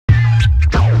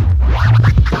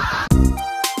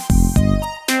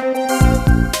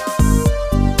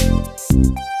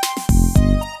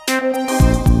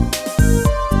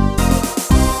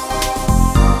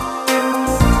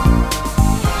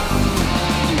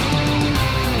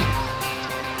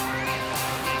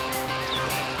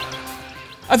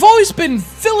I've always been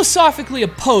philosophically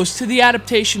opposed to the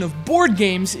adaptation of board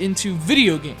games into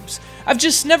video games. I've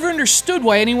just never understood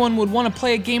why anyone would want to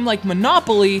play a game like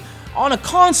Monopoly on a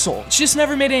console. It's just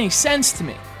never made any sense to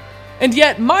me. And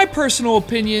yet, my personal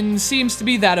opinion seems to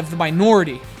be that of the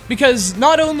minority, because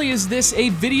not only is this a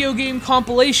video game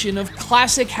compilation of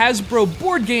classic Hasbro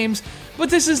board games, but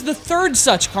this is the third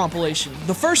such compilation,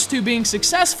 the first two being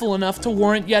successful enough to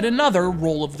warrant yet another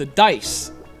roll of the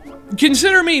dice.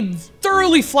 Consider me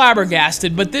thoroughly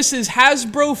flabbergasted, but this is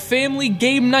Hasbro Family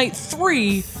Game Night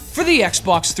 3 for the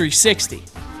Xbox 360.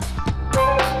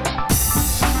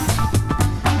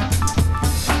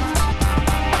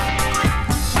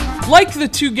 Like the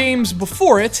two games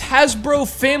before it, Hasbro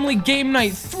Family Game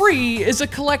Night 3 is a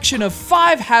collection of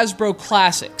 5 Hasbro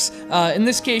classics. In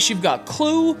this case, you've got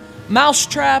Clue,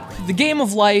 Mousetrap, The Game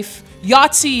of Life,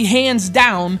 Yahtzee Hands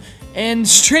Down, and,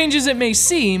 strange as it may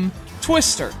seem,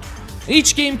 Twister.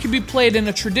 Each game can be played in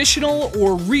a traditional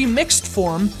or remixed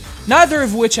form, neither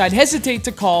of which I'd hesitate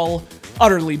to call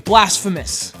utterly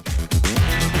blasphemous.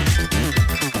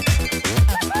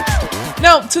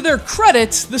 Now, to their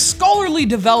credit, the scholarly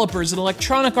developers at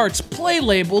Electronic Arts Play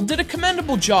label did a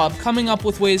commendable job coming up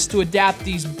with ways to adapt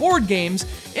these board games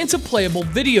into playable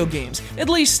video games, at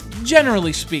least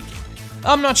generally speaking.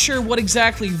 I'm not sure what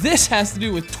exactly this has to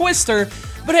do with Twister,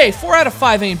 but hey, 4 out of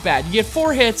 5 ain't bad. You get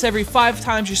 4 hits every 5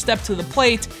 times you step to the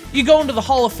plate, you go into the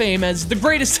Hall of Fame as the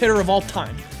greatest hitter of all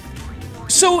time.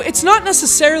 So it's not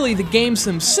necessarily the games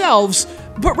themselves,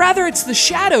 but rather it's the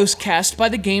shadows cast by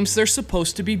the games they're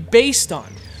supposed to be based on.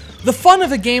 The fun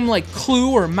of a game like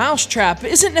Clue or Mousetrap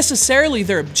isn't necessarily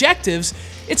their objectives,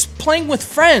 it's playing with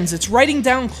friends, it's writing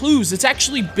down clues, it's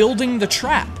actually building the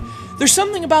trap. There's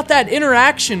something about that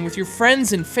interaction with your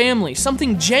friends and family,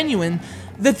 something genuine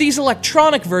that these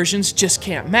electronic versions just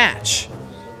can't match.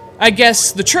 I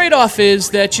guess the trade-off is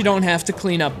that you don't have to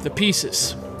clean up the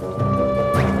pieces.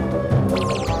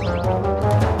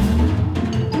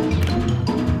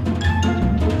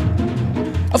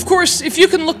 Of course, if you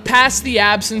can look past the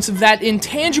absence of that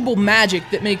intangible magic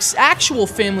that makes actual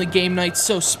family game nights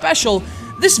so special,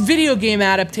 this video game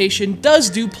adaptation does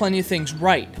do plenty of things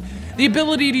right. The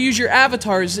ability to use your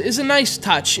avatars is a nice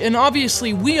touch, and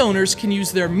obviously Wii owners can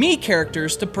use their Mii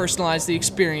characters to personalize the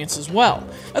experience as well.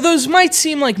 Those might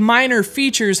seem like minor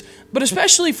features, but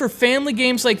especially for family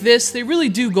games like this, they really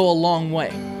do go a long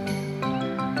way.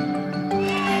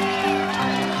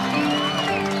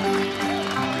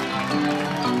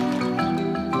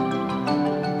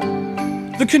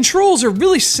 The controls are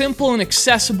really simple and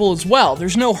accessible as well.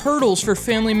 There's no hurdles for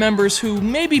family members who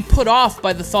may be put off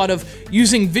by the thought of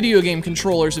using video game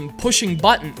controllers and pushing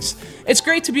buttons. It's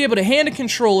great to be able to hand a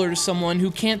controller to someone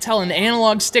who can't tell an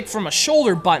analog stick from a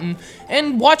shoulder button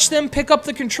and watch them pick up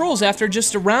the controls after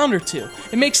just a round or two.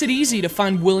 It makes it easy to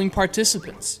find willing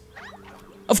participants.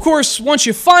 Of course, once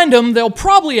you find them, they'll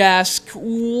probably ask,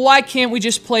 why can't we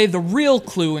just play the real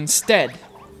Clue instead?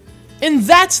 And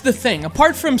that's the thing,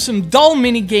 apart from some dull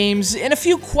mini-games and a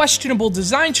few questionable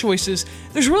design choices,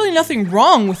 there's really nothing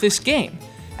wrong with this game.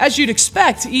 As you'd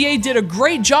expect, EA did a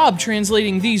great job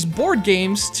translating these board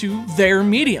games to their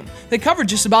medium. They covered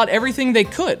just about everything they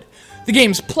could. The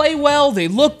games play well, they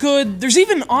look good, there's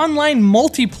even online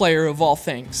multiplayer of all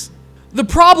things. The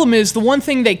problem is, the one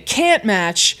thing they can't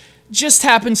match just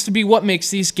happens to be what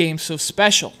makes these games so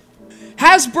special.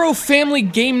 Hasbro Family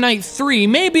Game Night 3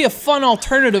 may be a fun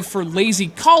alternative for lazy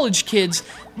college kids,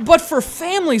 but for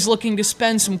families looking to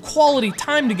spend some quality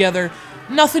time together,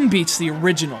 nothing beats the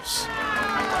originals.